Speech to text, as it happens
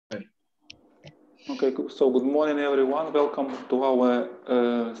Okay, so good morning, everyone. Welcome to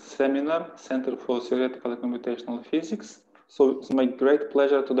our seminar, Center for Theoretical and Computational Physics. So it's my great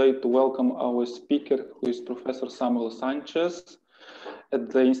pleasure today to welcome our speaker, who is Professor Samuel Sanchez at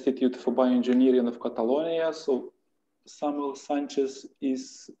the Institute for Bioengineering of Catalonia. So Samuel Sanchez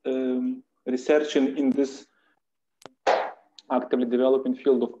is researching in this actively developing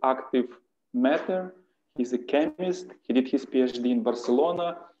field of active matter. He's a chemist. He did his PhD in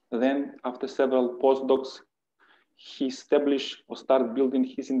Barcelona. Then, after several postdocs, he established or started building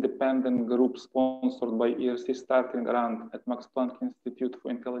his independent group sponsored by ERC starting grant at Max Planck Institute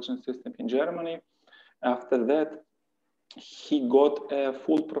for Intelligent Systems in Germany. After that, he got a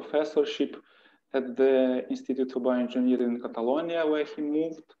full professorship at the Institute for Bioengineering in Catalonia, where he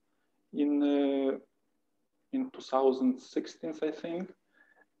moved in 2016, I think.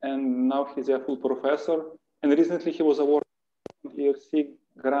 And now he's a full professor. And recently he was awarded ERC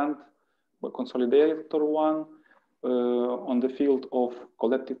grant, a consolidator one, on the field of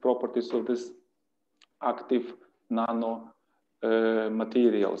collective properties of this active nano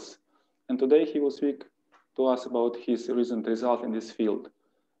materials. And today he will speak to us about his recent result in this field.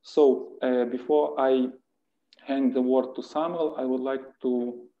 So before I hand the word to Samuel, I would like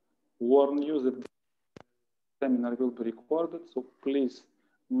to warn you that the seminar will be recorded. So please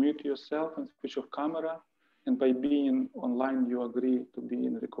mute yourself and switch off camera. And by being online, you agree to be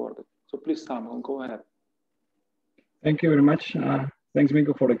recorded. So please, Samuel, go ahead. Thank you very much. Thanks,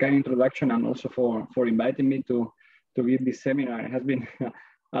 Miko, for the kind introduction and also for inviting me to give this seminar. It has been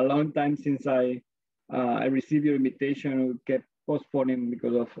a long time since I received your invitation. We kept postponing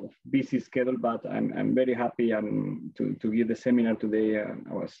because of busy schedule, but I'm very happy to give the seminar today. I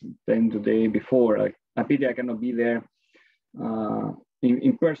was saying today before, a pity I cannot be there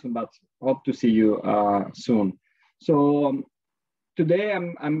in person, but hope to see you soon. So today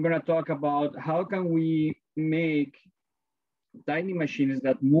I'm going to talk about how can we make tiny machines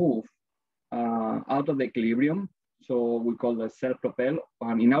that move out of the equilibrium. So we call that self-propel,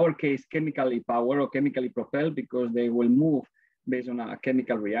 and in our case, chemically powered or chemically propelled, because they will move based on a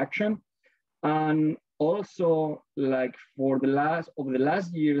chemical reaction. And also, like over the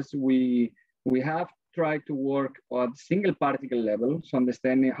last years, we have tried to work at single particle level, so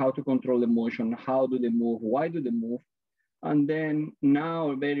understanding how to control the motion, how do they move, why do they move. And then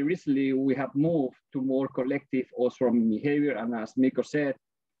now, very recently, we have moved to more collective, also from behavior. And as Miko said,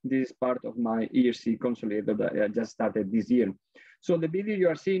 this is part of my ERC consolidator that I just started this year. So the video you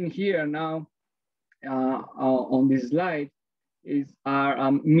are seeing here now on this slide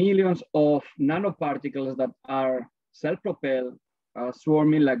are millions of nanoparticles that are self-propelled,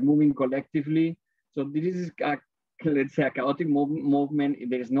 swarming, like moving collectively. So this is, let's say, a chaotic movement.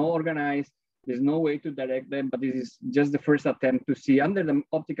 There is no organized, there's no way to direct them, but this is just the first attempt to see under the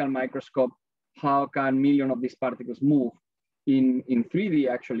optical microscope how can millions of these particles move in 3D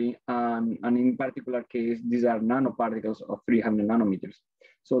actually, and in particular case, these are nanoparticles of 300 nanometers.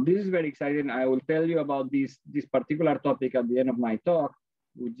 So this is very exciting. I will tell you about this particular topic at the end of my talk,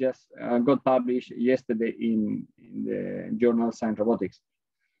 which just got published yesterday in the journal Science Robotics.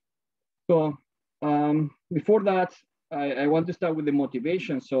 So before that, I want to start with the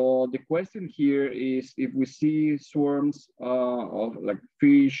motivation. So the question here is, if we see swarms of like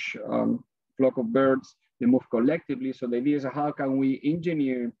fish, flock of birds, they move collectively. So the idea is, how can we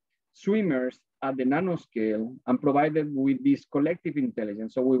engineer swimmers at the nanoscale and provide them with this collective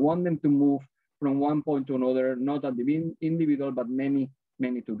intelligence? So we want them to move from one point to another, not at the individual, but many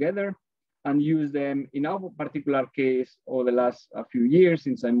together, and use them. In our particular case, over the last few years,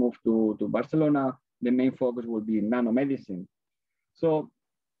 since I moved to Barcelona, the main focus will be nanomedicine. So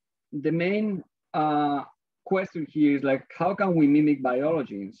the main question here is, like, how can we mimic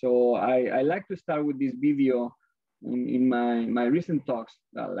biology? So I like to start with this video in my recent talks,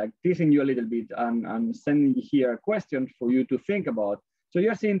 like teasing you a little bit and sending here a question for you to think about. So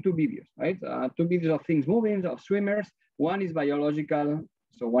you're seeing two videos, right? Two videos of things moving, of swimmers. One is biological,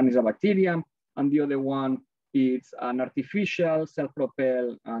 so one is a bacteria, and the other one is an artificial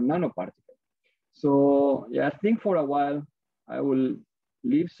self-propelled nanoparticle. So yeah, I think for a while, I will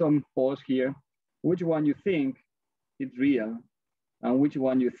leave some pause here. Which one you think is real, and which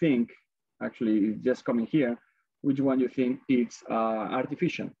one you think actually is just coming here, which one you think it's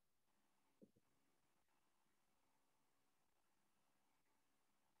artificial.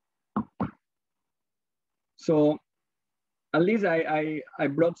 So at least I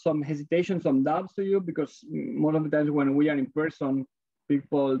brought some hesitation, some doubts to you, because most of the times when we are in person,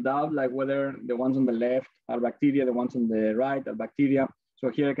 people doubt like whether the ones on the left are bacteria, the ones on the right are bacteria. So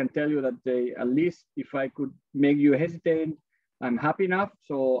here I can tell you that at least if I could make you hesitate, I'm happy enough.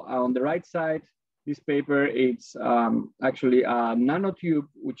 So on the right side, This paper, it's actually a nanotube,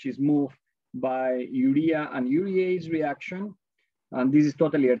 which is moved by urea and urease reaction. And this is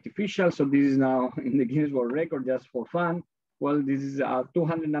totally artificial. So this is now in the Guinness World Record just for fun. Well, this is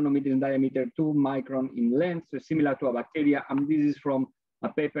 200 nanometers in diameter, 2 micron in length, so similar to a bacteria. And this is from a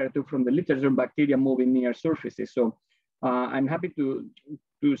paper I took from the literature, bacteria moving near surfaces. So I'm happy to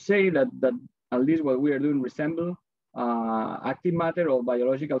say that at least what we are doing resemble active matter or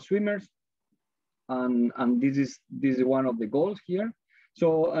biological swimmers. And this is one of the goals here.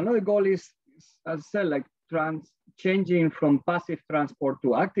 So another goal is, as I said, like changing from passive transport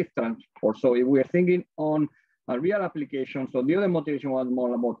to active transport. So if we're thinking on a real application, so the other motivation was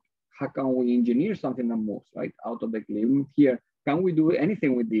more about how can we engineer something that moves, right, out of the claim here. Can we do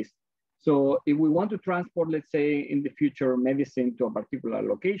anything with this? So if we want to transport, let's say in the future, medicine to a particular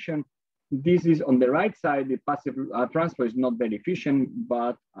location, this is on the right side, the passive transport is not very efficient,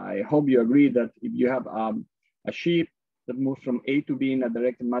 but I hope you agree that if you have a ship that moves from A to B in a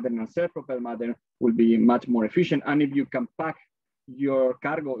directed manner and a self-propelled manner will be much more efficient. And if you can pack your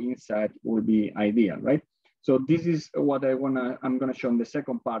cargo inside, will be ideal, right? So this is what I'm gonna show in the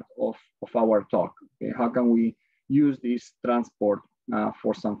second part of our talk. Okay? How can we use this transport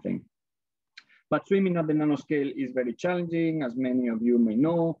for something? But swimming at the nanoscale is very challenging, as many of you may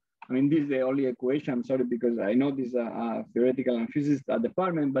know. I mean, this is the only equation. I'm sorry, because I know this is a theoretical and physics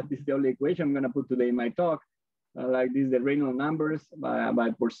department, but this is the only equation I'm gonna put today in my talk. Like this is the Reynolds numbers by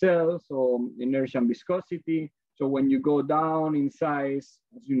Purcell, so inertia and viscosity. So when you go down in size,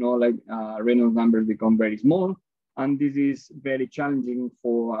 as you know, like Reynolds numbers become very small. And this is very challenging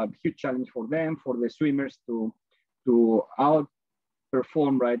a huge challenge for them, for the swimmers to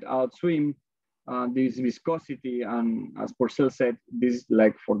outperform, right, outswim this viscosity. And as Purcell said, this is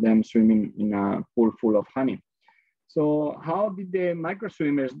like for them swimming in a pool full of honey. So how did the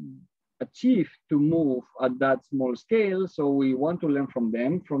microswimmers achieve to move at that small scale? So we want to learn from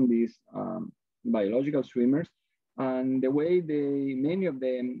them, from these biological swimmers. And the way many of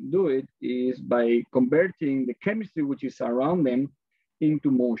them do it is by converting the chemistry which is around them into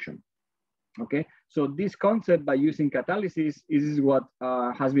motion. Okay, so this concept by using catalysis is what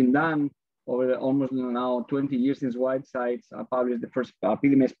has been done over almost now 20 years since Whitesides published the first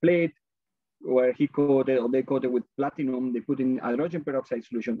PDMS plate, where they coated with platinum, they put in hydrogen peroxide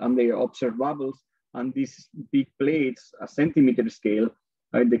solution, and they observe bubbles. And these big plates, a centimeter scale,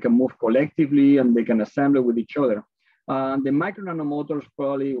 right, they can move collectively and they can assemble with each other. The micro nanomotors,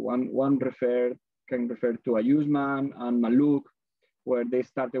 probably one can refer to a Usman and Maluk, where they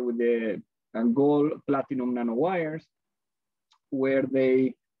started with the gold platinum nanowires, where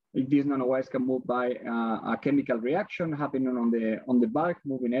these nanowires can move by a chemical reaction happening on the back,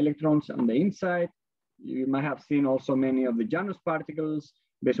 moving electrons on the inside. You might have seen also many of the Janus particles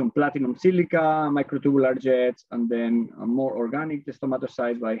based on platinum silica, microtubular jets, and then more organic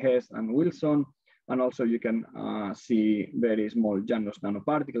stomatocytes by Hess and Wilson. And also you can see very small Janus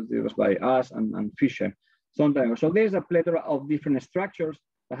nanoparticles. It was by us and Fisher sometimes. So there's a plethora of different structures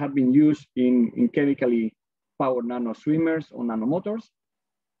that have been used in chemically powered nanoswimmers or nanomotors.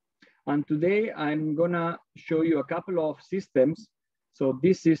 And today I'm gonna show you a couple of systems. So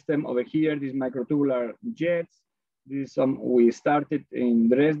this system over here, these microtubular jets, this is we started in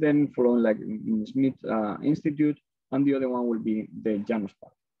Dresden, following like in Smith Institute, and the other one will be the Janus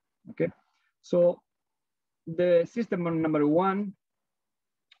part. Okay, so the system number one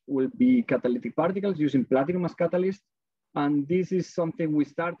will be catalytic particles using platinum as catalyst. And this is something we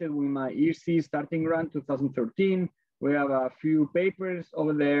started with my ERC starting run 2013. We have a few papers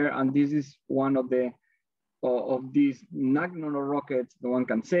over there, and this is one of these nano rockets. The one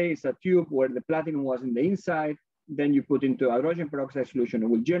can say it's a tube where the platinum was in the inside. Then you put into hydrogen peroxide solution, it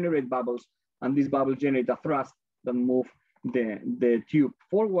will generate bubbles, and these bubbles generate a thrust that move the tube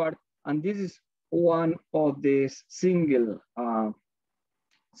forward. And this is one of these single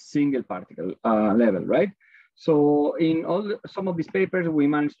particle level, right? So in some of these papers, we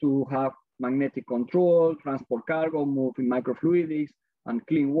managed to have magnetic control, transport cargo, move in microfluidics, and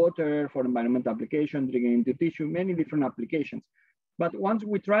clean water for environmental application, drinking into tissue, many different applications. But once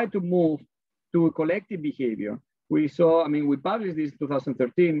we tried to move to collective behavior, we saw, I mean, we published this in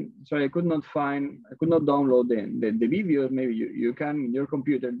 2013, so I could not download the videos. Maybe you can in your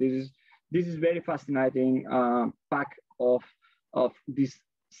computer. This is very fascinating pack of this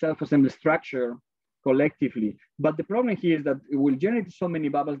self-assembly structure collectively. But the problem here is that it will generate so many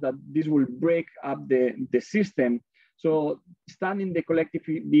bubbles that this will break up the system. So studying the collective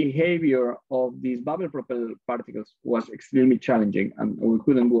behavior of these bubble propelled particles was extremely challenging, and we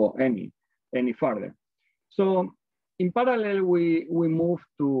couldn't go any further. So in parallel, we moved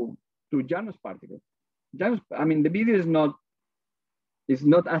to to Janus particles. I mean, the video is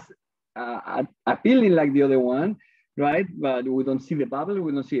not as appealing like the other one, right? But we don't see the bubble,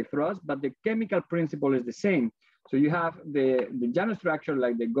 we don't see a thrust, but the chemical principle is the same. So you have the Janus structure,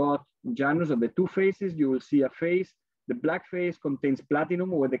 like the God Janus of the two faces. You will see a face. The black face contains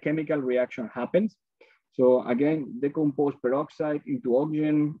platinum where the chemical reaction happens. So again, decompose peroxide into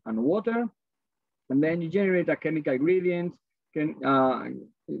oxygen and water. And then you generate a chemical gradient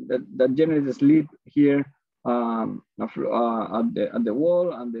that generates a slip here at the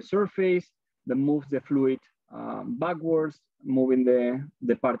wall and the surface that moves the fluid backwards, moving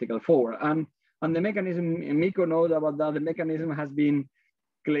the particle forward. And the mechanism, Miko knows about that, the mechanism has been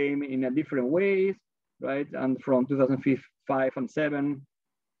claimed in a different ways, right? And from 2005 and 7,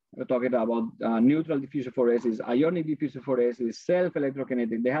 we're talking about neutral diffusive phoresis, ionic diffusive phoresis,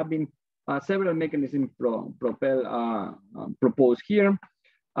 self-electrokinetic. There have been several mechanisms proposed here.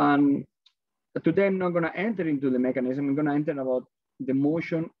 And today I'm not going to enter into the mechanism. I'm going to enter about the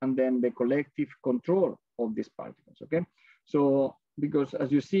motion and then the collective control of these particles, okay? So, because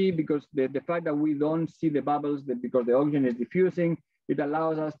as you see, because the fact that we don't see the bubbles, because the oxygen is diffusing, it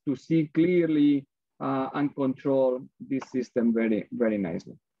allows us to see clearly and control this system very, very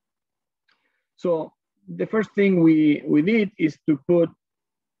nicely. So the first thing we did is to put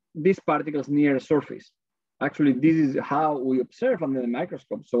these particles near the surface. Actually, this is how we observe under the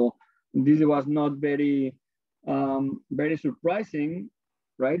microscope. So this was not very, very surprising,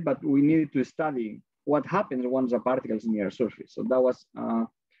 right? But we needed to study what happens once a particle is near the surface. So that was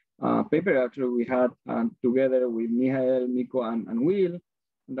a paper actually we had together with Michael, Miko, and Will.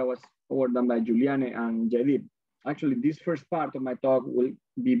 And that was work done by Juliane and Jadip. Actually, this first part of my talk will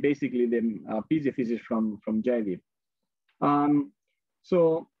be basically the PhD thesis from Jadip.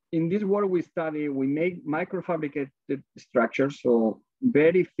 So in this work we study, we make microfabricated structures, so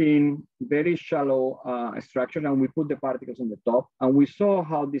very thin, very shallow structure, and we put the particles on the top. And we saw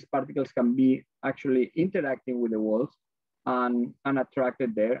how these particles can be actually interacting with the walls and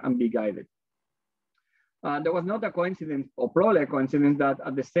attracted there and be guided. There was not a coincidence, or probably a coincidence, that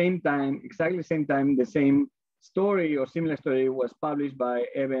at the same time, exactly the same time, the same story or similar story was published by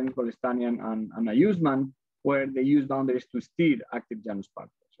Evans, Golestanian, and Ayusman, where they use boundaries to steer active Janus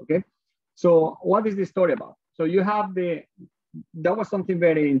particles, okay? So what is this story about? So you have that was something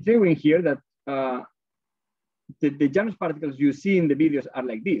very intriguing here, that the Janus particles you see in the videos are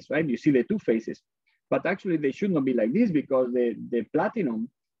like this, right? You see the two faces, but actually they should not be like this, because the platinum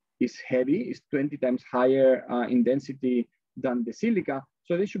is heavy, is 20 times higher in density than the silica.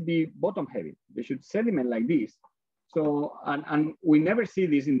 So they should be bottom heavy. They should sediment like this. So, and we never see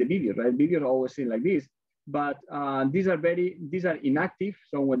this in the video, right? Videos always see like this, but these are inactive.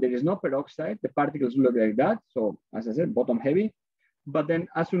 So when there is no peroxide, the particles look like that. So as I said, bottom heavy. But then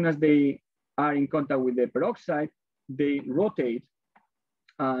as soon as they are in contact with the peroxide, they rotate.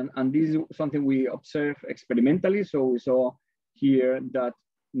 And this is something we observe experimentally. So we saw here that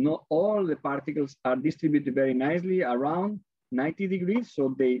not all the particles are distributed very nicely around 90 degrees.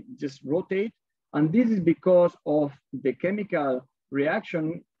 So they just rotate. And this is because of the chemical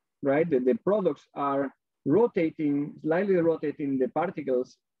reaction, right? The products are rotating, slightly rotating the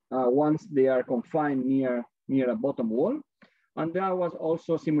particles once they are confined near a bottom wall. And that was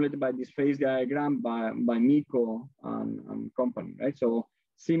also simulated by this phase diagram by Miko and company, right? So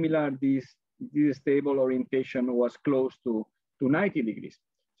similar, this stable orientation was close to 90 degrees.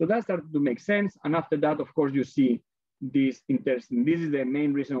 So that started to make sense. And after that, of course, you see this interesting, this is the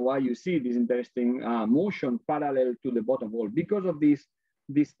main reason why you see this interesting motion parallel to the bottom wall, because of this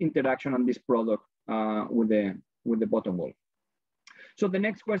interaction and this product with the bottom wall. So the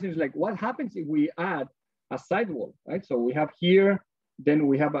next question is like, what happens if we add a sidewall, right? So we have here, then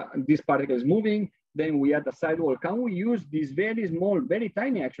we have this particle is moving, then we add a sidewall. Can we use this very small, very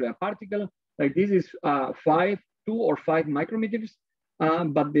tiny, actually, a particle like this is 2 or 5 micrometers,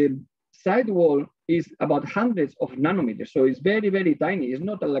 but the sidewall is about hundreds of nanometers. So it's very, very tiny. It's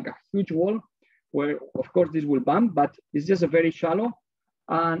not like a huge wall where, of course, this will bump, but it's just a very shallow.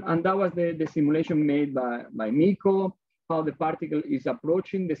 And that was the simulation made by Miko, how the particle is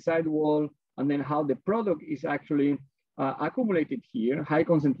approaching the sidewall, and then how the product is actually accumulated here, high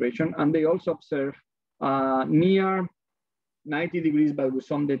concentration. And they also observe near 90 degrees, but with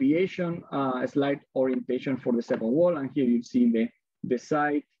some deviation, a slight orientation for the second wall. And here you see the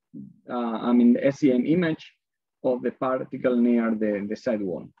side, the SEM image of the particle near the side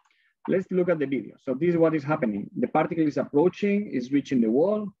wall. Let's look at the video. So this is what is happening. The particle is approaching, is reaching the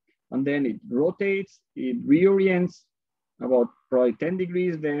wall, and then it rotates, it reorients about probably 10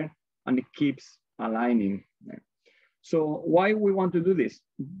 degrees there, and it keeps aligning. So why we want to do this?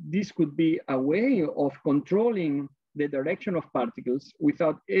 This could be a way of controlling the direction of particles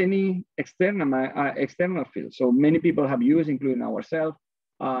without any external field. So many people have used, including ourselves,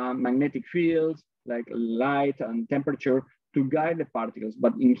 magnetic fields like light and temperature to guide the particles.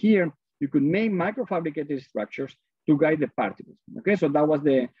 But in here, you could make microfabricated structures to guide the particles. Okay, so that was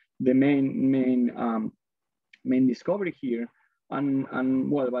the main discovery here.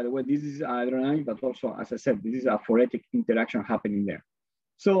 And well, by the way, this is hydrodynamic, but also, as I said, this is a phoretic interaction happening there.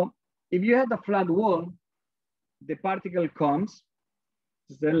 So if you had a flat wall, the particle comes,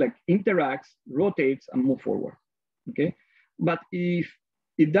 then like interacts, rotates, and move forward. Okay, but if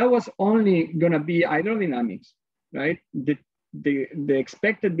that was only gonna be hydrodynamics, right? The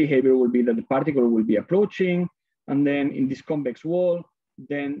expected behavior will be that the particle will be approaching, and then in this convex wall,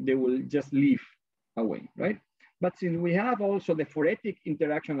 then they will just leave away, right? But since we have also the phoretic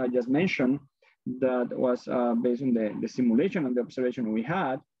interaction I just mentioned, that was based on the simulation and the observation we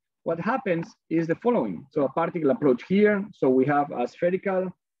had, what happens is the following. So a particle approach here. So we have a spherical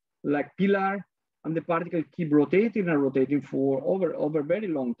like pillar, and the particle keep rotating and rotating for over very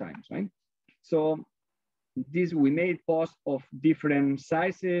long times, right? So this we made posts of different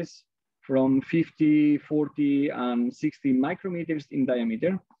sizes from 50, 40, and 60 micrometers in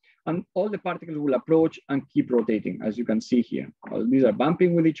diameter. And all the particles will approach and keep rotating, as you can see here. Well, these are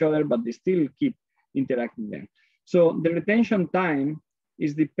bumping with each other, but they still keep interacting there. So the retention time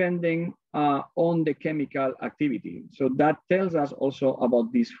is depending on the chemical activity. So that tells us also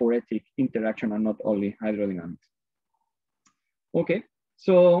about this phoretic interaction and not only hydrodynamics. Okay,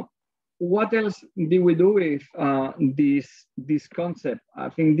 so what else did we do with this concept? I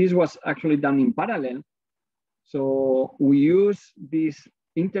think this was actually done in parallel. So we use this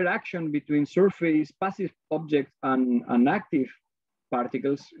interaction between surface, passive objects, and active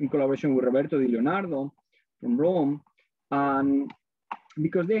particles in collaboration with Roberto Di Leonardo from Rome. And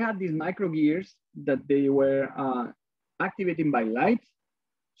because they had these microgears that they were activating by light.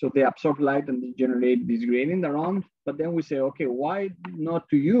 So they absorb light and they generate this gradient around. But then we say, okay, why not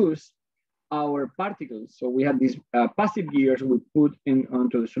to use our particles? So we had these passive gears we put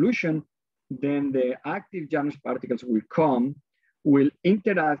onto the solution. Then the active Janus particles will come, will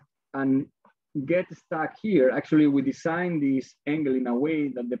interact and get stuck here. Actually, we designed this angle in a way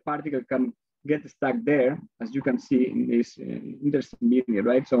that the particle can get stuck there, as you can see in this interesting video,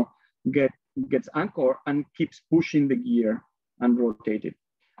 right? So gets anchored and keeps pushing the gear and rotate it.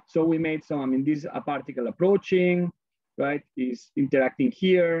 So we made some, I mean, this a particle approaching, right? Is interacting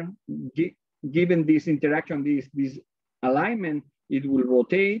here. Given this interaction, this alignment, it will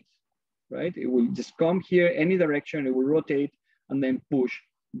rotate, right? It will just come here, any direction, it will rotate and then push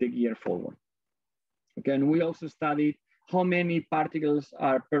the gear forward. Okay, and we also studied how many particles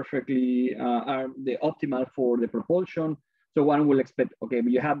are perfectly, are the optimal for the propulsion. So one will expect, okay, if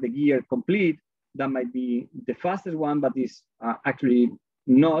you have the gear complete, that might be the fastest one, but is actually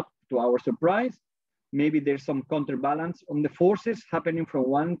not, to our surprise. Maybe there's some counterbalance on the forces happening from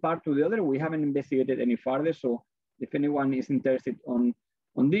one part to the other. We haven't investigated any further. So if anyone is interested on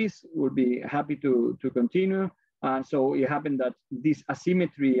this, we'll be happy to continue. So it happened that this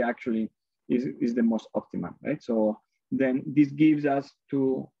asymmetry actually is the most optimal, right? So then this gives us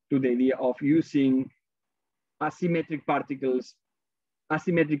to the idea of using asymmetric particles,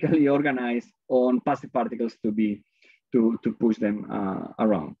 asymmetrically organized on passive particles to push them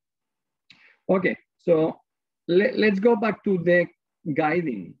around. Okay, so let's go back to the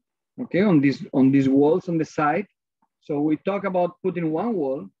guiding, okay, on these walls on the side. So we talk about putting one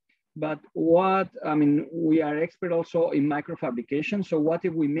wall, but we are expert also in microfabrication. So what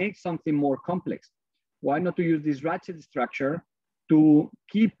if we make something more complex? Why not to use this ratchet structure to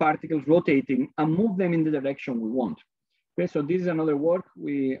keep particles rotating and move them in the direction we want? Okay, so this is another work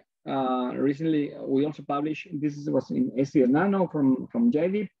we recently, we also published. This was in SCS Nano from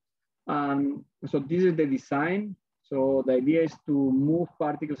JD. So this is the design. So the idea is to move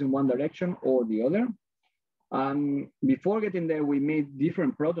particles in one direction or the other. Before getting there, we made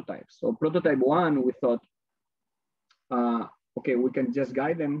different prototypes. So prototype one, we thought, okay, we can just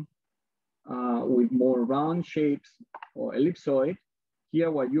guide them with more round shapes or ellipsoid.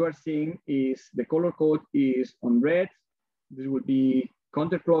 Here, what you are seeing is the color code is on red. This would be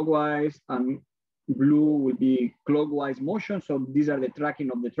counterclockwise, and blue will be clockwise motion. So these are the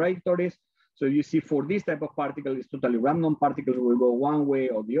tracking of the trajectories. So you see for this type of particle, it's totally random. Particles will go one way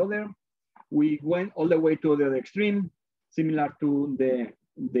or the other. We went all the way to the other extreme, similar to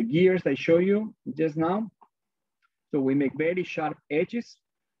the gears I show you just now. So we make very sharp edges,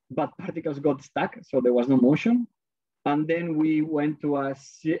 but particles got stuck, so there was no motion. And then we went to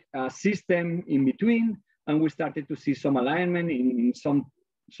a system in between, and we started to see some alignment in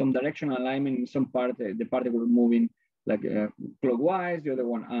some directional alignment in some part. The particle was moving like clockwise, the other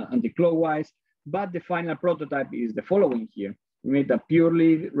one anti-clockwise. But the final prototype is the following here. We made a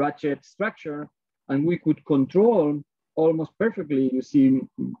purely ratchet structure, and we could control almost perfectly. You see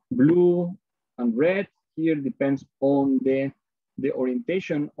blue and red here depends on the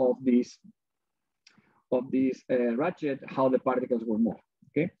orientation of this ratchet, how the particles will move.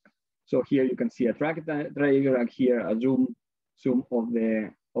 Okay, so here you can see a trajectory, and here a zoom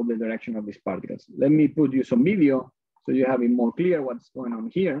of the direction of these particles. Let me put you some video so you have it more clear what's going on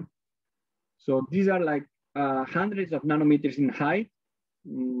here. So these are like hundreds of nanometers in height,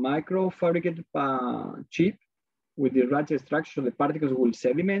 micro fabricated chip with the ratchet structure. The particles will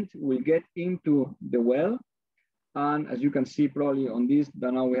sediment, will get into the well. And as you can see probably on this,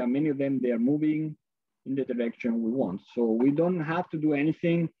 now we have many of them, they are moving in the direction we want. So we don't have to do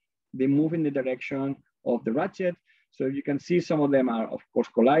anything. They move in the direction of the ratchet. So you can see some of them are of course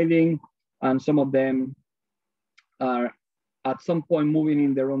colliding, and some of them are at some point moving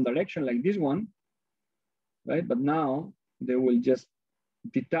in their own direction, like this one, right? But now they will just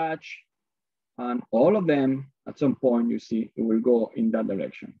detach, and all of them at some point, you see, it will go in that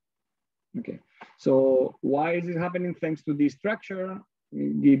direction. Okay, so why is this happening? Thanks to this structure.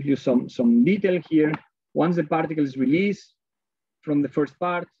 I'll give you some detail here. Once the particle is released from the first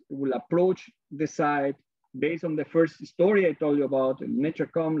part, it will approach the side based on the first story I told you about, nature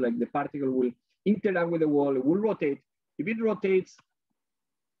come, like the particle will interact with the wall, it will rotate. If it rotates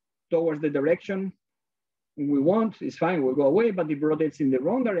towards the direction we want, it's fine, it will go away, but if it rotates in the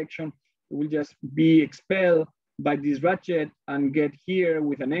wrong direction, it will just be expelled by this ratchet and get here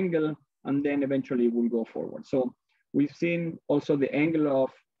with an angle, and then eventually it will go forward. So we've seen also the angle of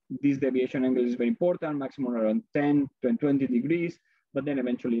this deviation angle is very important, maximum around 10 to 20 degrees, but then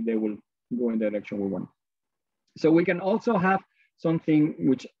eventually they will go in the direction we want. So we can also have something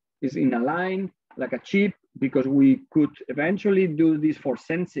which is in a line, like a chip, because we could eventually do this for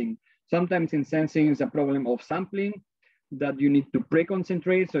sensing. Sometimes in sensing is a problem of sampling that you need to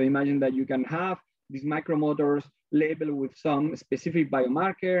pre-concentrate. So imagine that you can have these micromotors labeled with some specific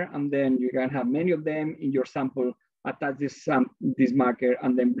biomarker, and then you can have many of them in your sample, attach this marker,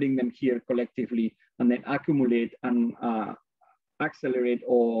 and then bring them here collectively, and then accumulate and accelerate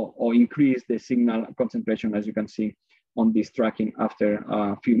or increase the signal concentration, as you can see on this tracking after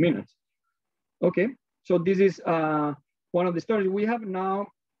a few minutes. Okay, so this is one of the stories we have now.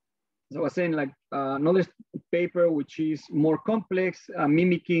 As I was saying, like another paper which is more complex,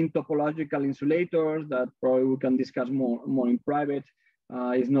 mimicking topological insulators that probably we can discuss more in private.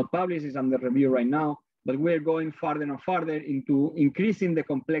 It's not published, it's under review right now, but we're going farther and farther into increasing the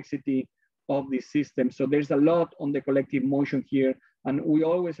complexity of this system. So there's a lot on the collective motion here, and we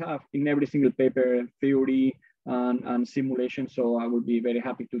always have in every single paper theory and simulation. So I would be very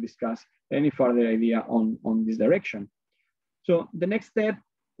happy to discuss any further idea on this direction. So the next step,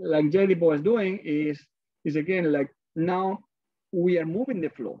 like JDP was doing, is again, like now we are moving the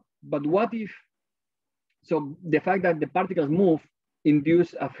flow, but what if, so the fact that the particles move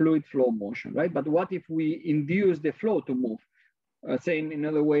induce a fluid flow motion, right? But what if we induce the flow to move? Saying in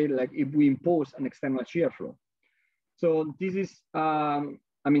another way, like if we impose an external shear flow. So this is, I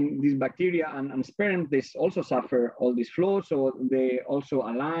mean, these bacteria and sperm, they also suffer all this flow. So they also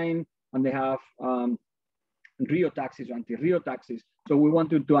align, and they have rheotaxis or anti-rheotaxis. So we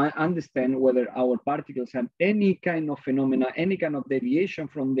wanted to understand whether our particles have any kind of phenomena, any kind of deviation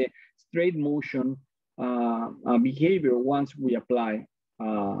from the straight motion behavior once we apply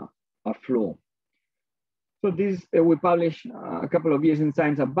a flow. So this we published a couple of years in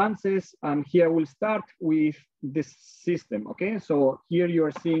Science Advances, and here we'll start with this system, okay? So here you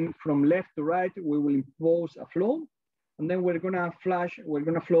are seeing from left to right, we will impose a flow, and then we're gonna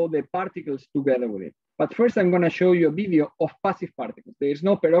flow the particles together with it. But first I'm gonna show you a video of passive particles. There's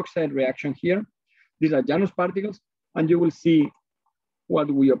no peroxide reaction here. These are Janus particles, and you will see what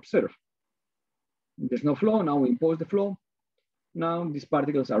we observe. There's no flow, now we impose the flow. Now these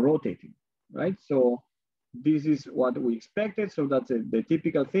particles are rotating, right? So this is what we expected. So that's the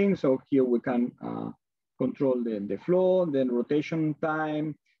typical thing. So here we can control the flow, then rotation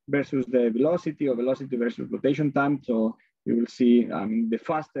time versus the velocity, or velocity versus rotation time. So you will see, the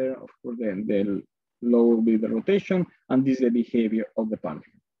faster, of course, the lower will be the rotation, and this is the behavior of the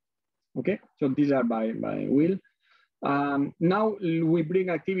particle. Okay, so these are by will. Now we bring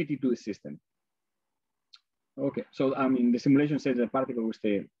activity to the system. Okay, so the simulation says the particle will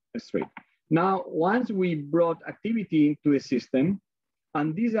stay straight. Now, once we brought activity to the system,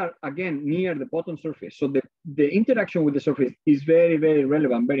 and these are again near the bottom surface, so the interaction with the surface is very, very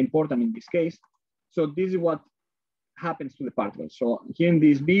relevant, very important in this case. So this is what happens to the particles. So here in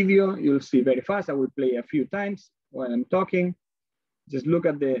this video, you'll see very fast. I will play a few times when I'm talking. Just look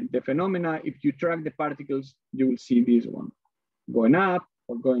at the phenomena. If you track the particles, you will see this one going up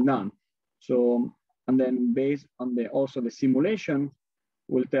or going down. So, and then based on also the simulation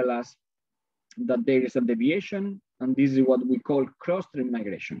will tell us that there is a deviation, and this is what we call cross-stream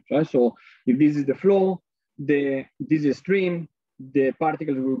migration, right? So if this is the flow, this is stream, the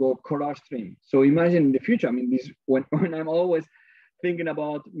particles will go cross-stream. So imagine in the future, I mean, this when I'm always thinking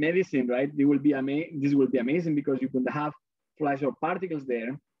about medicine, right? This will be amazing because you could have flash of particles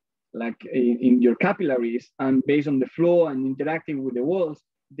there, like in your capillaries, and based on the flow and interacting with the walls,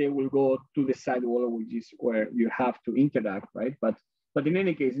 they will go to the side wall, which is where you have to interact, right? But in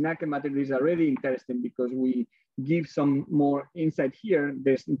any case, in aqueous matter, this is already interesting because we give some more insight here.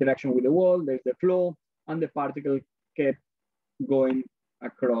 There's interaction with the wall, there's the flow, and the particle kept going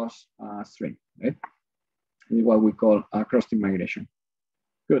across stream, right? This is what we call cross-stream migration.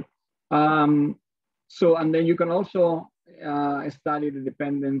 Good. So, and then you can also study the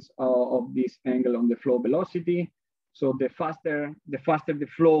dependence of this angle on the flow velocity. So the faster the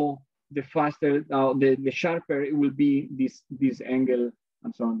flow, the faster, the sharper it will be this angle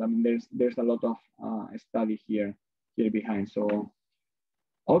and so on. I mean, there's a lot of study here behind. So,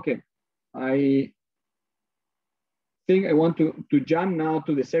 okay, I think I want to jump now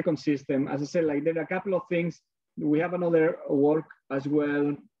to the second system. As I said, like there are a couple of things. We have another work as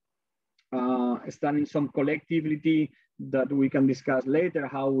well, studying some collectivity that we can discuss later,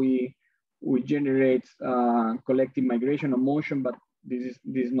 how we generate collective migration of motion, but this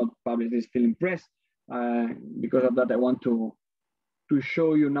is not published, this is still in press. Because of that, I want to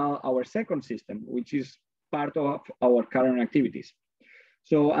show you now our second system, which is part of our current activities.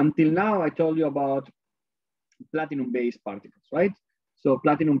 So until now, I told you about platinum-based particles, right? So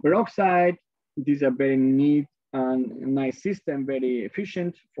platinum peroxide, this is a very neat and nice system, very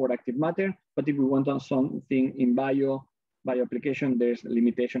efficient for active matter. But if we want something in bio application, there's a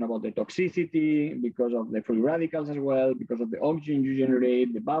limitation about the toxicity because of the free radicals as well, because of the oxygen you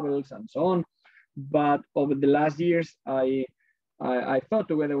generate, the bubbles, and so on. But over the last years, I thought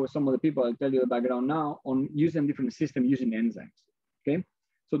together with some of the people, I'll tell you the background now, on using different systems using enzymes, okay?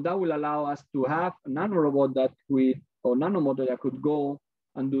 So that will allow us to have a nanorobot or nanomotor that could go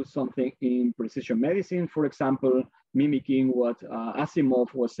and do something in precision medicine, for example, mimicking what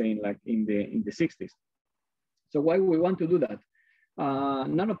Asimov was saying like in the 60s. So why we want to do that?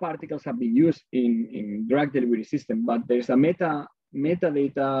 Nanoparticles have been used in drug delivery system, but there's a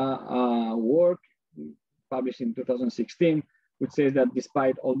metadata work published in 2016, which says that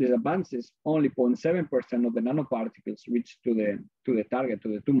despite all these advances, only 0.7% of the nanoparticles reach to the target, to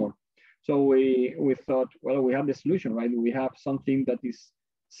the tumor. So we thought, well, we have the solution, right? We have something that is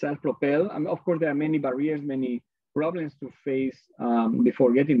self-propelled. I mean, of course, there are many barriers, many problems to face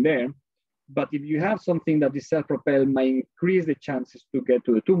before getting there. But if you have something that is self-propelled, might increase the chances to get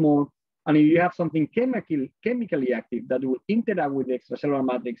to the tumor. And if you have something chemically active that will interact with the extracellular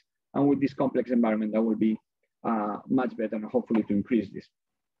matrix and with this complex environment, that will be much better, and hopefully to increase this.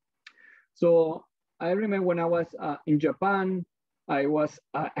 So I remember when I was in Japan, I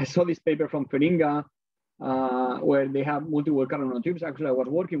saw this paper from Feringa where they have multiple current nanotubes. Actually, I was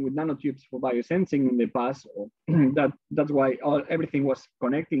working with nanotubes for biosensing in the past. That's why everything was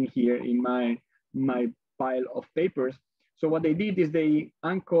connecting here in my pile of papers. So what they did is they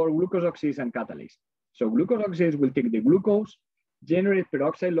anchor glucose oxidase and catalase. So glucose oxidase will take the glucose, generate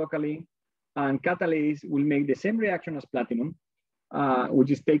peroxide locally, and catalase will make the same reaction as platinum,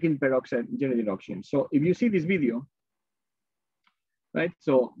 which is taking peroxide, generated oxygen. So if you see this video, right?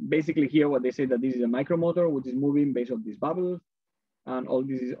 So basically here, what they say that this is a micromotor, which is moving based on this bubble, and all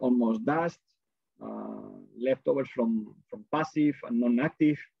this is almost dust, leftovers from passive and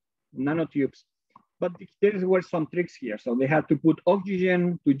non-active nanotubes. But there were some tricks here. So they had to put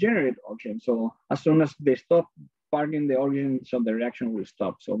oxygen to generate oxygen. So as soon as they stop parking the oxygen, so the reaction will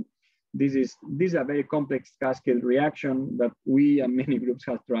stop. So this is a very complex cascade reaction that we and many groups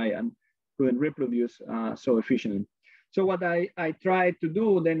have tried and couldn't reproduce so efficiently. So what I tried to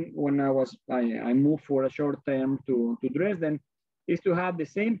do then when I moved for a short term to Dresden is to have the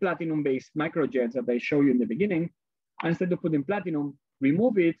same platinum-based microjets that I showed you in the beginning. And instead of putting platinum,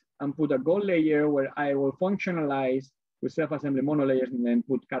 remove it and put a gold layer where I will functionalize with self-assembly monolayers and then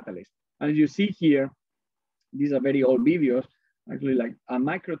put catalyst. And as you see here, these are very old videos, actually like a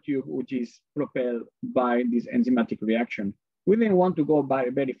microtube, which is propelled by this enzymatic reaction. We didn't want to go by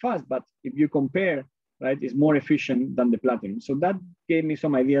very fast, but if you compare, right, it's more efficient than the platinum. So that gave me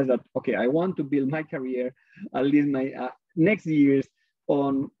some ideas that, okay, I want to build my career, at least my next years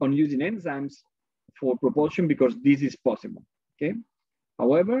on using enzymes for propulsion because this is possible, okay?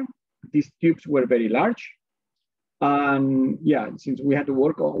 However, these tubes were very large. And yeah, since we had to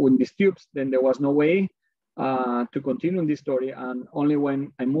work with these tubes, then there was no way to continue this story. And only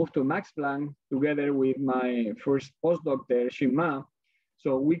when I moved to Max Planck together with my first postdoc there, Shima,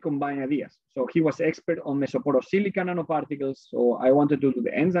 so we combined ideas. So he was expert on mesoporosilica nanoparticles. So I wanted to do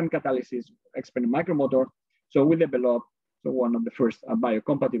the enzyme catalysis, expert in micromotor. So we developed one of the first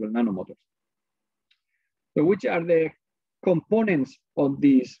biocompatible nanomotors. So which are the components of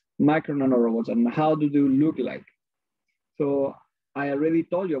these micro nanorobots and how do they look like? So I already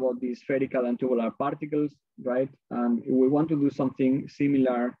told you about these spherical and tubular particles, right? And we want to do something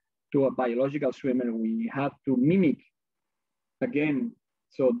similar to a biological swimmer. We have to mimic, again,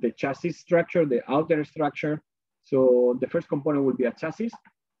 so the chassis structure, the outer structure. So the first component will be a chassis.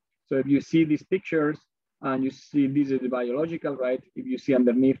 So if you see these pictures and you see this is the biological, right? If you see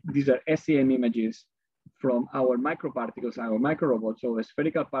underneath, these are SEM images from our microparticles, our microrobots. So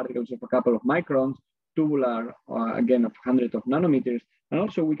spherical particles of a couple of microns, tubular, again, of hundreds of nanometers. And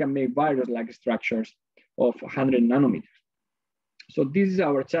also we can make virus-like structures of 100 nanometers. So this is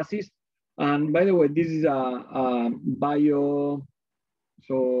our chassis. And by the way, this is a bio,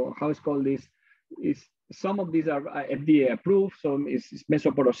 so how it's called this? Is some of these are FDA approved, some is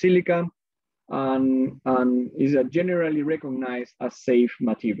mesoporosilica, and is a generally recognized as safe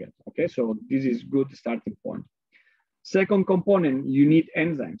material. Okay, so this is good starting point. Second component, you need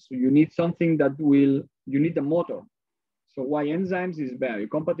enzymes. So you need something that will, you need a motor. So why enzymes is very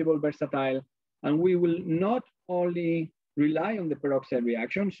compatible, versatile, and we will not only rely on the peroxide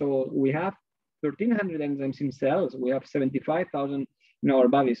reaction. So we have 1,300 enzymes in cells. We have 75,000 in our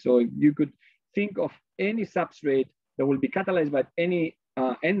body. So you could think of any substrate that will be catalyzed by any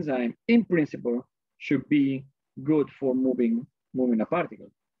enzyme, in principle, should be good for moving a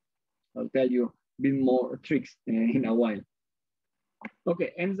particle. I'll tell you a bit more tricks in a while.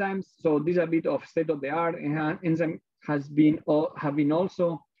 Okay, enzymes. So this is a bit of state of the art. Enzyme have been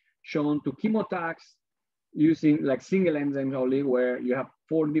also shown to chemotax using like single enzymes only, where you have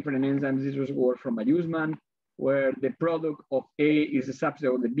 4 different enzymes. This was work from Ayusman, where the product of A is a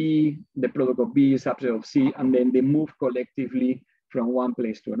subset of the B, the product of B is a subset of C, and then they move collectively from one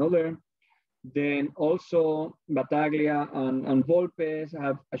place to another. Then also Battaglia and Volpes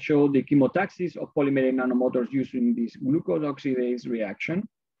have showed the chemotaxis of polymeric nanomotors using this glucose oxidase reaction.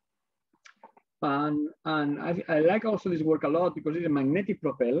 And I like also this work a lot because it's a magnetic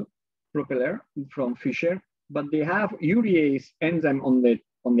propeller from Fischer, but they have urease enzyme on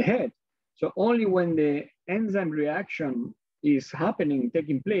the head. So only when the enzyme reaction is happening,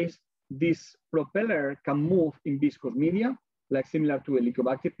 taking place, this propeller can move in viscous media, like similar to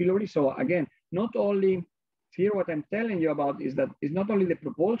Helicobacter pylori. So again, not only, here what I'm telling you about is that it's not only the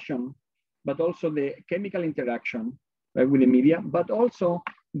propulsion, but also the chemical interaction, right, with the media, but also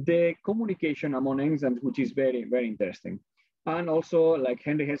the communication among enzymes, which is very, very interesting. And also, like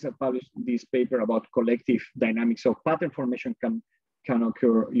Henry Hess published this paper about collective dynamics. So pattern formation can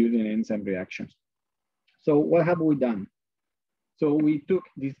occur using enzyme reactions. So what have we done? So we took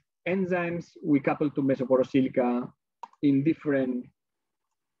these enzymes, we coupled to mesoporosilica in different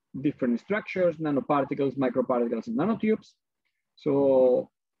structures, nanoparticles, microparticles, and nanotubes.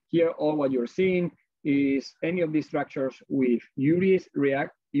 So here, all what you're seeing is any of these structures with urease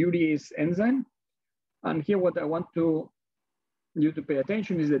enzyme. And here, what I want you to pay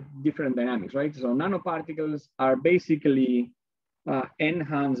attention is the different dynamics, right? So nanoparticles are basically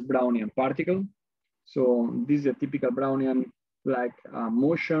enhanced Brownian particle. So this is a typical Brownian like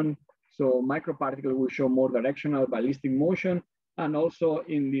motion. So microparticle will show more directional ballistic motion. And also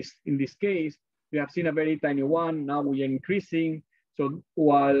in this case, we have seen a very tiny one. Now we are increasing. So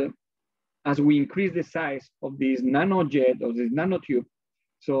as we increase the size of this nanojet or this nanotube,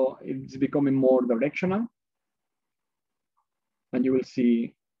 so it's becoming more directional. And you will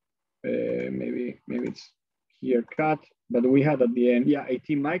see, maybe it's here cut, but we had at the end, yeah,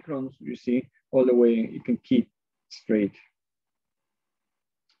 18 microns, you see, all the way, you can keep straight.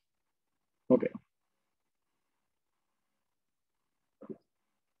 Okay.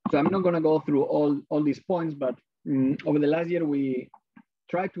 So I'm not gonna go through all these points, but over the last year, we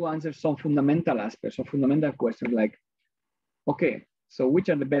tried to answer some fundamental aspects, some fundamental questions like, okay, so which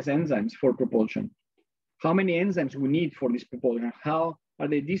are the best enzymes for propulsion? How many enzymes we need for this propulsion? How are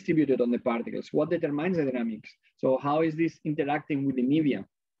they distributed on the particles? What determines the dynamics? So how is this interacting with the media?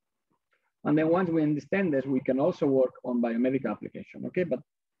 And then once we understand this, we can also work on biomedical application, okay? But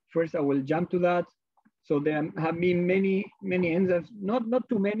first I will jump to that. So there have been many enzymes, not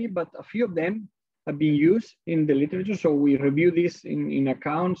too many, but a few of them have been used in the literature. So we review this in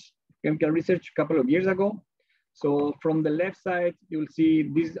accounts chemical research a couple of years ago. So from the left side, you'll see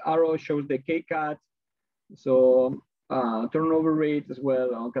this arrow shows the Kcat. So turnover rate as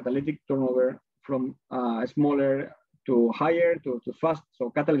well on catalytic turnover from smaller to higher to fast. So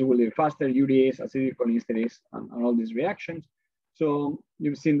catalyst will be faster, urease, acetylcholinesterase, and all these reactions. So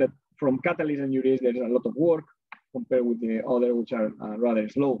you've seen that from catalyst and urease, there's a lot of work compared with the other, which are rather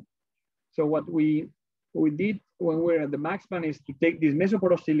slow. So what we did when we're at the Maxpan is to take these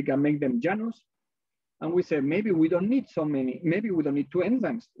mesoporous silica, make them Janus, and we said, maybe we don't need so many, maybe we don't need 2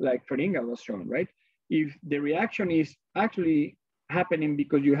 enzymes like Feringa was shown, right? If the reaction is actually happening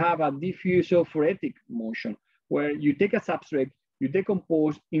because you have a diffusophoretic motion, where you take a substrate, you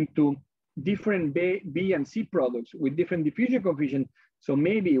decompose into different B and C products with different diffusion coefficient, so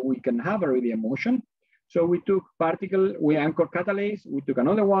maybe we can have already a motion. So we took particle, we anchored catalase, we took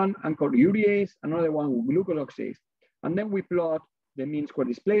another one, anchored urease, another one with glucose oxidase. And then we plot the mean square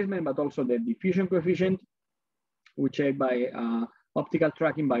displacement, but also the diffusion coefficient. We check by optical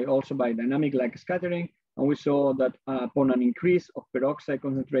tracking, also by dynamic like scattering. And we saw that upon an increase of peroxide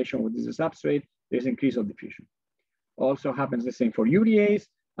concentration, which is a substrate, there's increase of diffusion. Also happens the same for urease,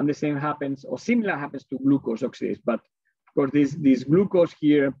 and the same happens, or similar happens to glucose oxidase. But of course, this glucose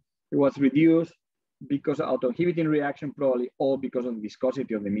here, it was reduced because of auto-inhibiting reaction probably, or because of the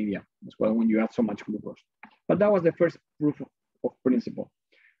viscosity of the media as well when you add so much glucose. But that was the first proof of principle.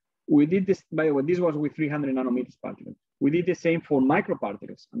 We did this, by the way, this was with 300 nanometers particles. We did the same for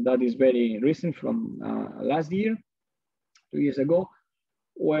microparticles, and that is very recent from last year, 2 years ago,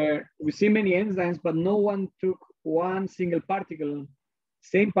 where we see many enzymes, but no one took one single particle,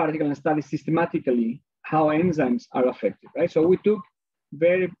 same particle, and studied systematically how enzymes are affected, right? So we took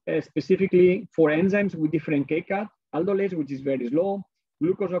very specifically for enzymes with different Kcat, aldolase, which is very slow,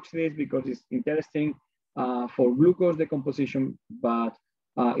 glucose oxidase, because it's interesting for glucose decomposition, but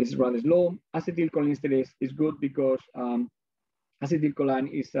it's rather slow. Acetylcholinesterase is good because acetylcholine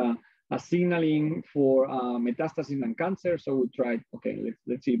is a signaling for metastasis and cancer. So we tried, okay,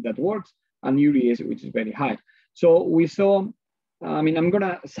 let's see if that works. And urease, which is very high. So we saw, I mean, I'm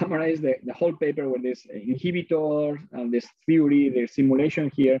gonna summarize the whole paper with this inhibitor, this theory, the simulation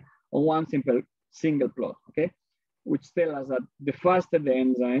here on one single plot, okay? Which tell us that the faster the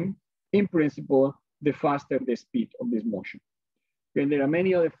enzyme, in principle, the faster the speed of this motion. And there are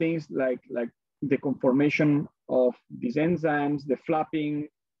many other things like the conformation of these enzymes, the flapping,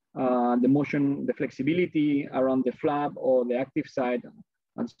 the motion, the flexibility around the flap or the active site,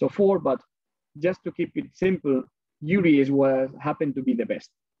 and so forth. But just to keep it simple, urease happened to be the best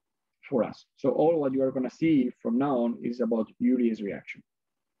for us. So all what you are going to see from now on is about urease reaction.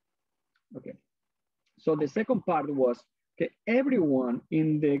 Okay. So the second part was, okay, everyone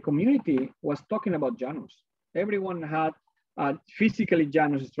in the community was talking about Janus. Everyone had a physically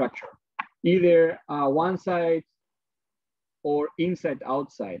Janus structure, either one side or inside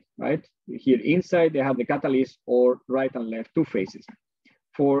outside, right? Here inside, they have the catalyst, or right and left, 2 phases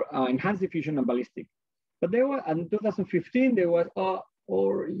for enhanced diffusion and ballistic. But there was, in 2015, there was, I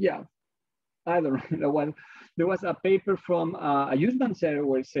don't know, there was a paper from a Usman center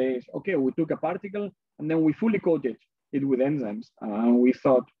where it says, okay, we took a particle and then we fully coated it with enzymes. And we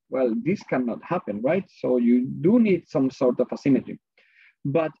thought, well, this cannot happen, right? So you do need some sort of asymmetry.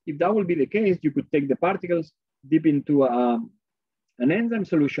 But if that will be the case, you could take the particles, dip into an enzyme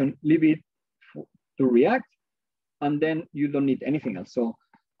solution, leave it to react, and then you don't need anything else. So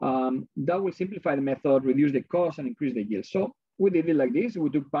that will simplify the method, reduce the cost, and increase the yield. So we did it like this. We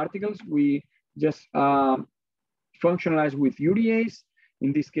took particles, we just functionalized with urease.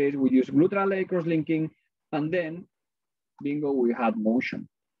 In this case, we use glutaraldehyde cross-linking, and then, bingo, we had motion.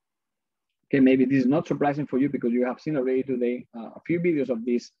 Okay, maybe this is not surprising for you because you have seen already today a few videos of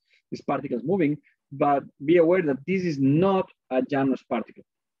these particles moving, but be aware that this is not a Janus particle,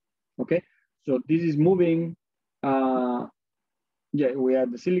 okay? So this is moving, we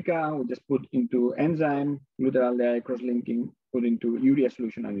have the silica, we just put into enzyme, glutaraldehyde cross-linking, put into urea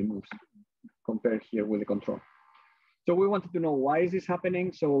solution, and it moves, compared here with the control. So we wanted to know why is this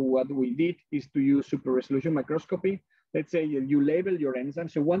happening? So what we did is to use super resolution microscopy. Let's say you label your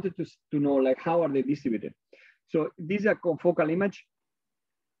enzymes. So we wanted to know, like, how are they distributed? So this is a confocal image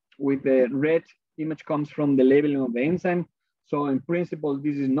with the red image comes from the labeling of the enzyme. So in principle,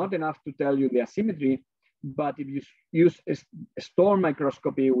 this is not enough to tell you the asymmetry, but if you use a storm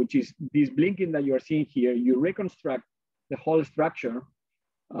microscopy, which is this blinking that you are seeing here, you reconstruct the whole structure.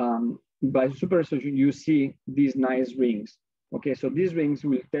 By super resolution, you see these nice rings. Okay, so these rings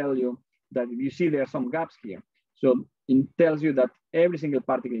will tell you that if you see there are some gaps here. So it tells you that every single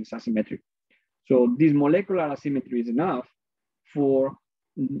particle is asymmetric. So this molecular asymmetry is enough for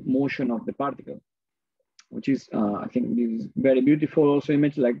motion of the particle, which is, I think this is very beautiful also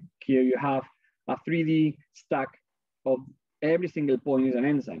image. Like here you have a 3D stack of every single point is an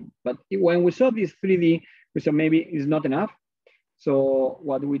enzyme. But when we saw this 3D, we said maybe it's not enough. So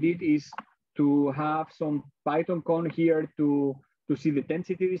what we did is to have some Python code here to see the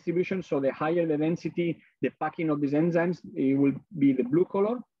density distribution. So the higher the density, the packing of these enzymes, it will be the blue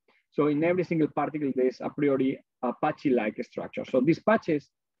color. So in every single particle, there's a priori a patchy-like structure. So these patches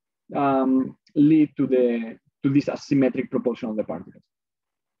lead to this asymmetric proportion of the particles.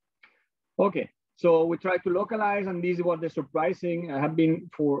 Okay, so we try to localize, and this was the surprising. I have been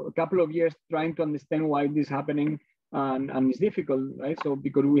for a couple of years trying to understand why this is happening, and it's difficult, right? So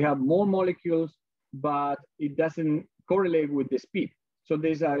because we have more molecules, but it doesn't correlate with the speed. So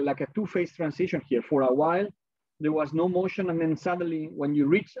there's like a two-phase transition here. For a while, there was no motion, and then suddenly when you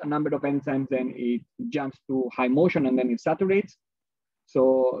reach a number of enzymes, then it jumps to high motion and then it saturates.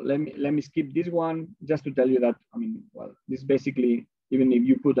 So let me skip this one just to tell you that, I mean, well, this basically, even if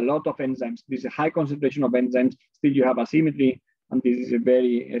you put a lot of enzymes, this is a high concentration of enzymes, still you have asymmetry, and this is a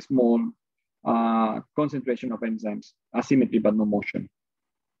very small concentration of enzymes, asymmetry but no motion.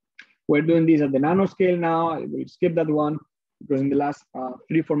 We're doing this at the nanoscale now. I will skip that one because in the last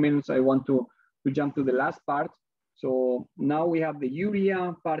 3-4 minutes, I want to jump to the last part. So now we have the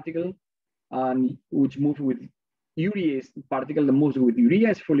urea particle, and which moves with urease particle that moves with urea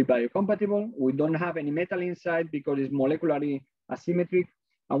is fully biocompatible. We don't have any metal inside because it's molecularly asymmetric.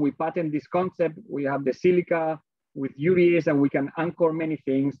 And we patent this concept. We have the silica with urease, and we can anchor many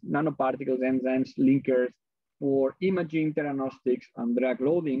things, nanoparticles, enzymes, linkers for imaging, theranostics, and drug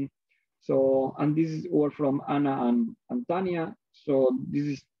loading. So, and this is all from Anna and Tanya. So this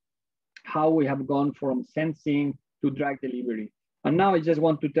is how we have gone from sensing to drug delivery. And now I just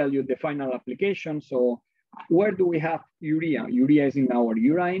want to tell you the final application. So where do we have urea? Urea is in our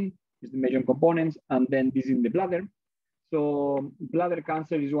urine, is the major components, and then this is in the bladder. So bladder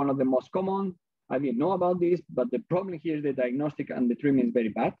cancer is one of the most common. I didn't know about this, but the problem here is the diagnostic and the treatment is very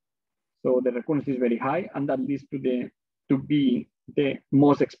bad. So the recurrence is very high, and that leads to be the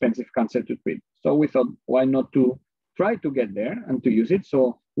most expensive cancer to treat. So we thought, why not to try to get there and to use it?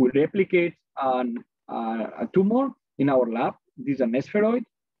 So we replicate a tumor in our lab. This is an spheroid.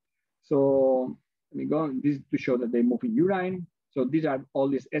 So let me go, this is to show that they move in urine. So these are all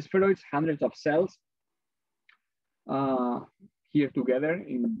these spheroids, hundreds of cells here together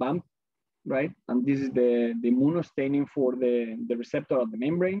in a bump, right? And this is the immunostaining for the receptor of the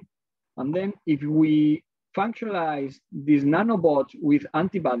membrane. And then if we functionalize these nanobots with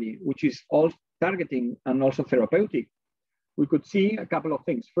antibody, which is all targeting and also therapeutic, we could see a couple of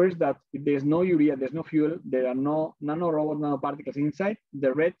things. First, that if there's no urea, there's no fuel, there are no nanorobot nanoparticles inside.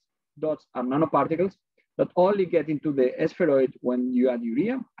 The red dots are nanoparticles that only get into the spheroid when you add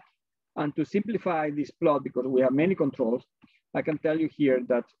urea. And to simplify this plot, because we have many controls, I can tell you here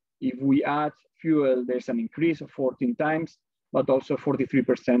that if we add fuel, there's an increase of 14 times, but also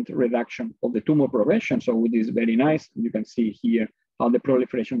 43% reduction of the tumor progression. So it is very nice. You can see here how the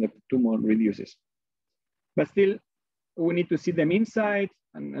proliferation of the tumor reduces. But still, we need to see them inside.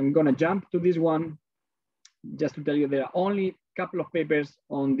 And I'm gonna jump to this one just to tell you there are only a couple of papers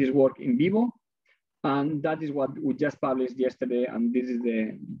on this work in vivo. And that is what we just published yesterday. And this is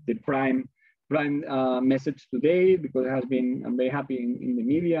the prime message today, because it has been, I'm very happy in the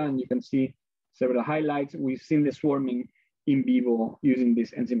media, and you can see several highlights. We've seen the swarming in vivo using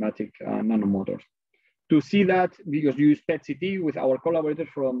these enzymatic nanomotors. To see that, because we use PET-CT with our collaborators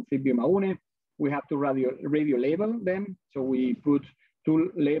from Bioengineering, we have to radio label them. So we put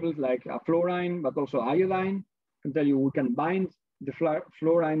two labels like fluorine, but also iodine. I can tell you we can bind the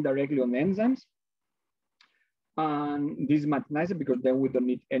fluorine directly on the enzymes. And this is much nicer because then we don't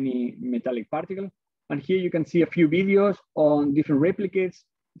need any metallic particle. And here you can see a few videos on different replicates.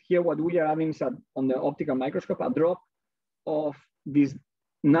 Here what we are having is on the optical microscope, a drop of these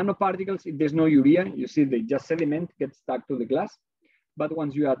nanoparticles. If there's no urea, you see they just sediment, get stuck to the glass. But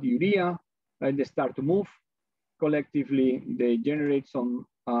once you add urea, right, they start to move. Collectively, they generate some,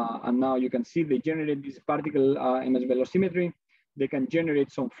 and now you can see they generate this particle image velocimetry. They can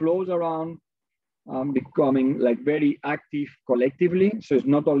generate some flows around, becoming like very active collectively. So it's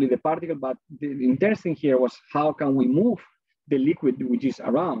not only the particle, but the interesting here was how can we move the liquid which is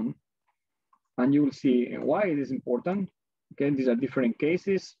around? And you will see why it is important. Okay, these are different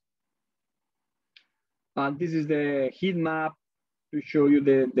cases. This is the heat map to show you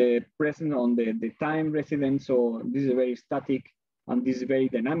the presence on the time residence. So this is very static, and this is very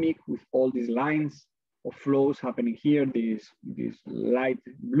dynamic with all these lines of flows happening here, this light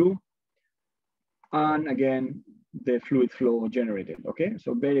blue. And again, the fluid flow generated. Okay,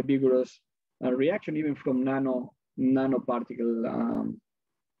 so very vigorous reaction even from nanoparticle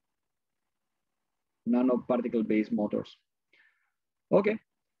based motors. Okay,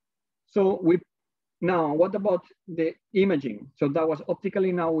 so now what about the imaging? So that was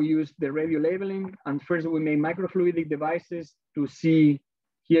optically. Now we use the radio labeling, and first we made microfluidic devices to see.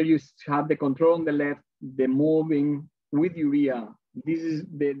 Here you have the control on the left, the moving with urea. This is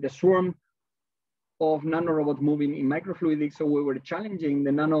the swarm of nanorobots moving in microfluidics. So we were challenging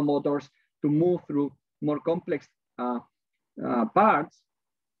the nanomotors to move through more complex parts.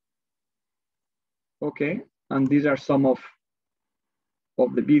 Okay, and these are some of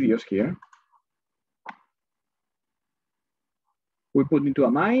the videos here. We put into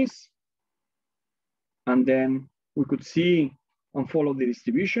a mice, and then we could see and follow the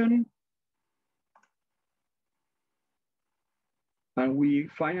distribution. And we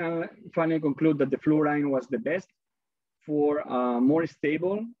finally conclude that the fluorine was the best for more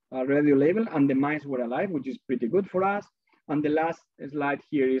stable radio label, and the mice were alive, which is pretty good for us. And the last slide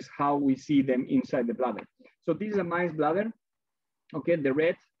here is how we see them inside the bladder. So this is a mice bladder. Okay, the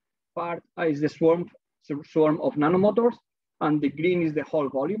red part is the swarm of nanomotors, and the green is the whole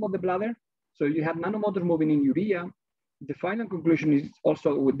volume of the bladder. So you have nanomotors moving in urea. The final conclusion is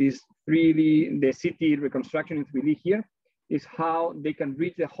also with this 3D, the CT reconstruction in 3D here, is how they can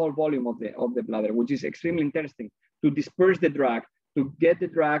reach the whole volume of the bladder, which is extremely interesting, to disperse the drug, to get the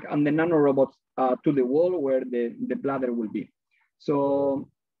drug and the nanorobots to the wall where the bladder will be. So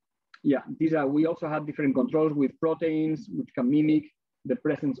yeah, we also have different controls with proteins, which can mimic the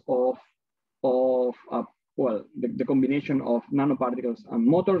presence of the combination of nanoparticles and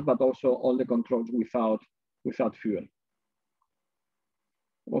motors, but also all the controls without fuel.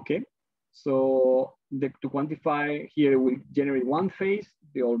 Okay, so to quantify here, we generate one phase,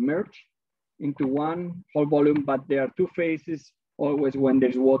 they all merge into one whole volume, but there are two phases always when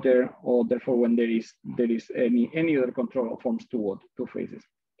there's water, or therefore when there is any other control forms two phases.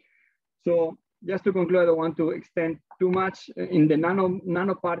 So just to conclude, I don't want to extend too much in the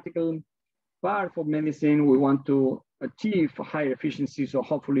nanoparticle part of medicine. We want to achieve higher efficiency, so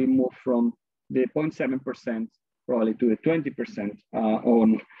hopefully move from the 0.7% probably to the 20%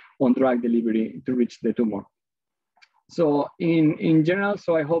 on drug delivery to reach the tumor. So in general,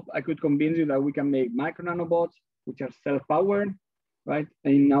 so I hope I could convince you that we can make micro nanobots, which are self-powered, right?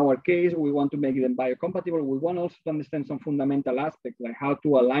 In our case, we want to make them biocompatible. We want also to understand some fundamental aspects, like how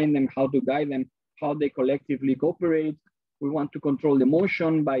to align them, how to guide them, how they collectively cooperate. We want to control the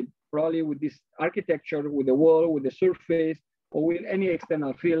motion by probably with this architecture, with the wall, with the surface, or with any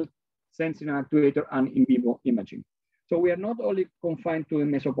external field, sensing and actuator, and in vivo imaging. So we are not only confined to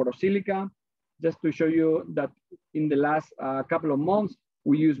mesoporosilica. Just to show you that in the last couple of months,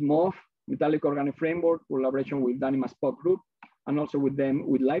 we use MOF, Metallic Organic Framework, collaboration with Danima's POC group, and also with them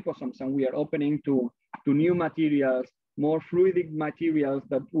with liposomes. And we are opening to new materials, more fluidic materials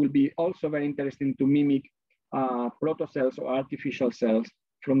that will be also very interesting to mimic protocells or artificial cells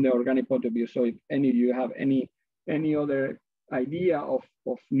from the organic point of view. So if any of you have any other idea of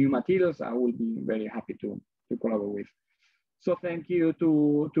new materials, I will be very happy to collaborate with. So thank you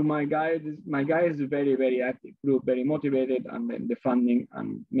to my guys. My guys is very, very active group, very motivated, and then the funding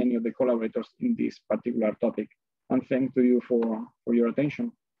and many of the collaborators in this particular topic. And thank to you for your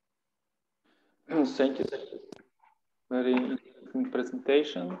attention. Thank you. Very interesting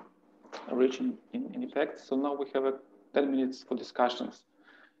presentation, rich in effect. So now we have 10 minutes for discussions.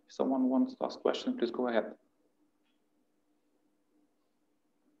 If someone wants to ask a question, please go ahead.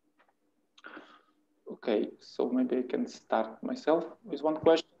 Okay, so maybe I can start myself with one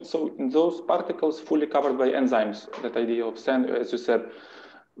question. So in those particles fully covered by enzymes, that idea of sand, as you said,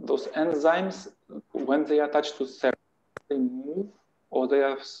 those enzymes, when they are attached to surface, they move, or they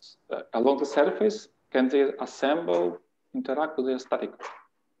are along the surface? Can they assemble, interact, or they are static?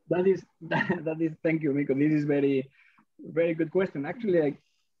 That is, thank you, Miko. This is very, very good question. Actually,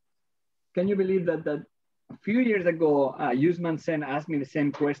 can you believe that a few years ago, Yusman Sen asked me the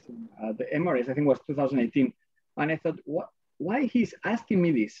same question, the MRS, I think it was 2018. And I thought, why he's asking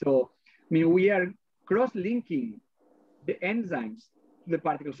me this? So, I mean, we are cross-linking the enzymes to the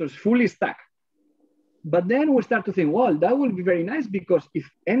particles, so it's fully stacked. But then we start to think, well, that will be very nice, because if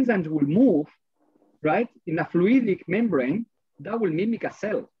enzymes will move, right, in a fluidic membrane, that will mimic a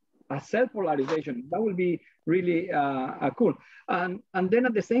cell polarization. That will be really cool. And then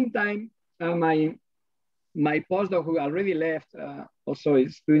at the same time, my postdoc, who already left, also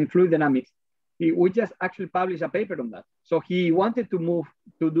is doing fluid dynamics. We just actually published a paper on that. So he wanted to move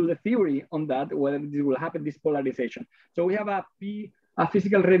to do the theory on that, whether this will happen, this polarization. So we have a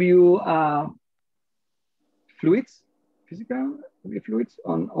physical review fluids, physical fluids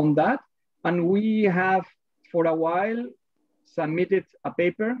on that. And we have, for a while, submitted a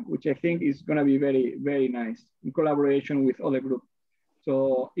paper, which I think is going to be very, very nice in collaboration with other groups.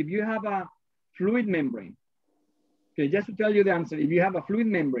 So if you have a fluid membrane, okay, just to tell you the answer, if you have a fluid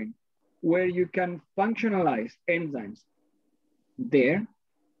membrane where you can functionalize enzymes, there,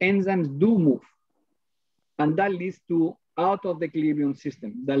 enzymes do move. And that leads to out of the equilibrium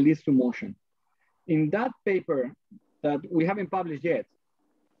system, that leads to motion. In that paper that we haven't published yet,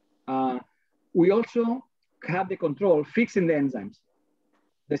 we also have the control fixing the enzymes,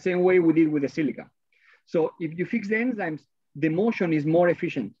 the same way we did with the silica. So if you fix the enzymes, the motion is more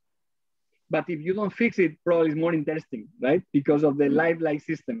efficient. But if you don't fix it, probably it's more interesting, right? Because of the lifelike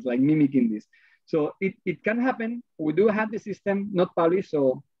systems, like mimicking this. So it can happen. We do have the system, not published,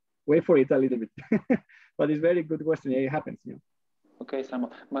 so wait for it a little bit. But it's a very good question. It happens. Yeah. Okay,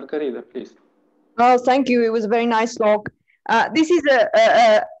 Samuel. Margarida, please. Oh, thank you. It was a very nice talk. This is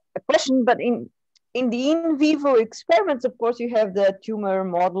a question, but in the in vivo experiments, of course, you have the tumor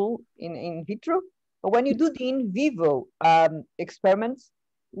model in vitro. But when you do the in vivo experiments,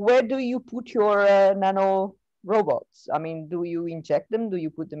 where do you put your nano robots? I mean, do you inject them? Do you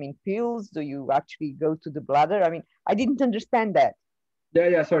put them in pills? Do you actually go to the bladder? I mean, I didn't understand that.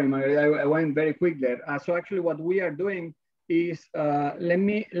 Yeah, sorry, Maria, I went very quick there. So actually what we are doing is, let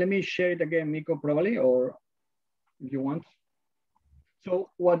me share it again, Miko, probably, or if you want.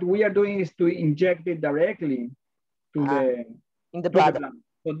 So what we are doing is to inject it directly to in the bladder.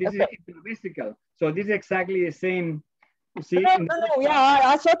 So this is intravesical. So this is exactly the same. You see? No, yeah,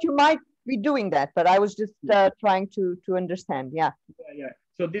 I thought you might be doing that, but I was just trying to understand. Yeah.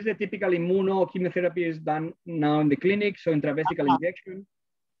 So this is a typical immunochemotherapy is done now in the clinic, so intravesical injection.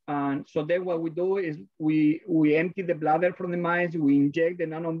 And so then what we do is we empty the bladder from the mice, we inject the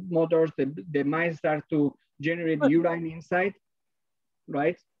nanomotors, the mice start to generate urine inside,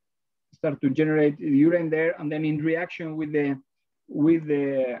 right? Start to generate urine there, and then in reaction with the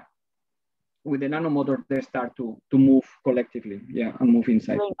nanomotor, they start to move collectively, yeah, and move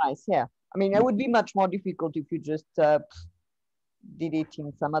inside. Very nice, yeah. I mean, it would be much more difficult if you just did it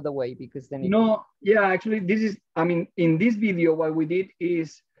in some other way, because then no, yeah, actually this is, I mean, in this video what we did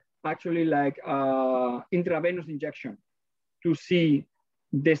is actually like intravenous injection to see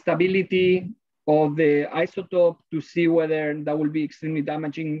the stability of the isotope, to see whether that will be extremely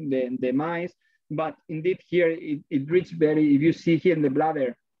damaging the mice. But indeed here it reached very, if you see here in the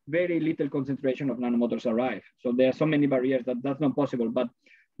bladder, very little concentration of nanomotors arrive. So there are so many barriers that that's not possible.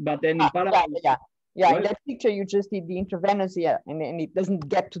 But then in parallel, right? In that picture you just did the intravenous, and it doesn't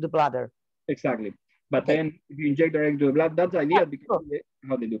get to the bladder. Exactly. But then if you inject directly to the blood, that's ideal because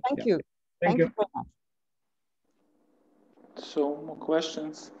how they do. Thank you. Thank you very much. So more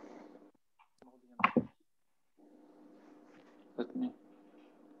questions? Let me.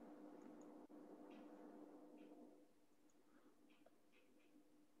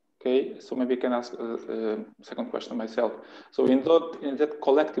 Okay, so maybe I can ask a second question myself. So in that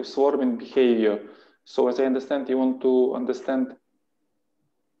collective swarming behavior, so as I understand, you want to understand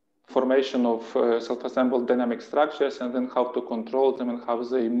formation of self-assembled dynamic structures and then how to control them and how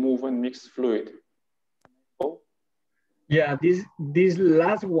they move and mix fluid. Oh? Yeah, this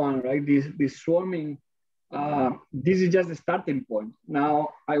last one, right? This swarming, this is just the starting point. Now,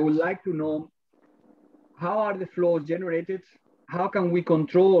 I would like to know how are the flows generated? How can we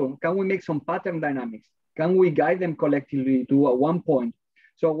control? Can we make some pattern dynamics? Can we guide them collectively to one point?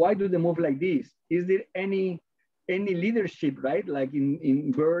 So why do they move like this? Is there any leadership, right? Like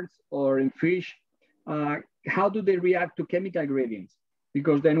in birds or in fish? How do they react to chemical gradients?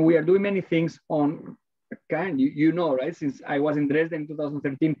 Because then we are doing many things on you know, right? Since I was in Dresden in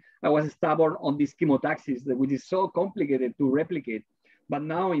 2013, I was stubborn on this chemotaxis, which is so complicated to replicate. But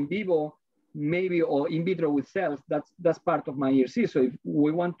now in vivo, maybe, or in vitro with cells, that's part of my ERC. So if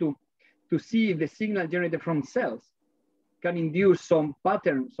we want to see if the signal generated from cells can induce some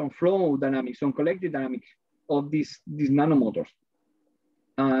pattern, some flow dynamics, some collective dynamics of these nanomotors.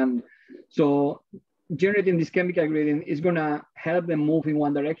 And so generating this chemical gradient is gonna help them move in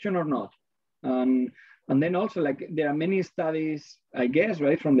one direction or not. And then also, like, there are many studies, I guess,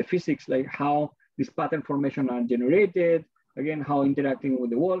 right, from the physics, like how these pattern formation are generated, again, how interacting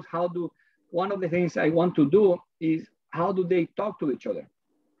with the walls, one of the things I want to do is how do they talk to each other?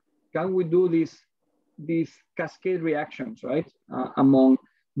 Can we do these cascade reactions, right, among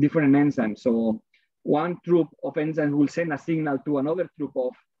different enzymes? So one troop of enzymes will send a signal to another troop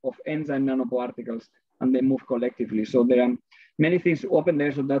of enzyme nanoparticles, and they move collectively. So there are many things open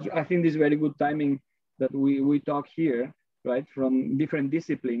there. So I think this is very good timing that we talk here, right, from different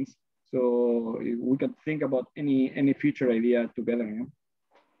disciplines, So we can think about any future idea together.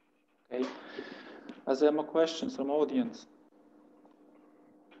 Yeah? Okay. Are there more questions from audience?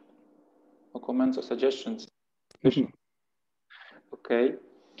 Or comments or suggestions? Okay.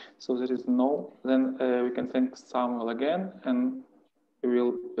 So there is no. Then we can thank Samuel again, and we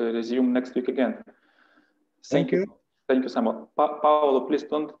will resume next week again. Thank you. Thank you, Samuel. Paolo, please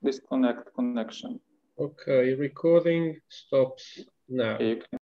don't disconnect connection. Okay, recording stops now. Okay, you can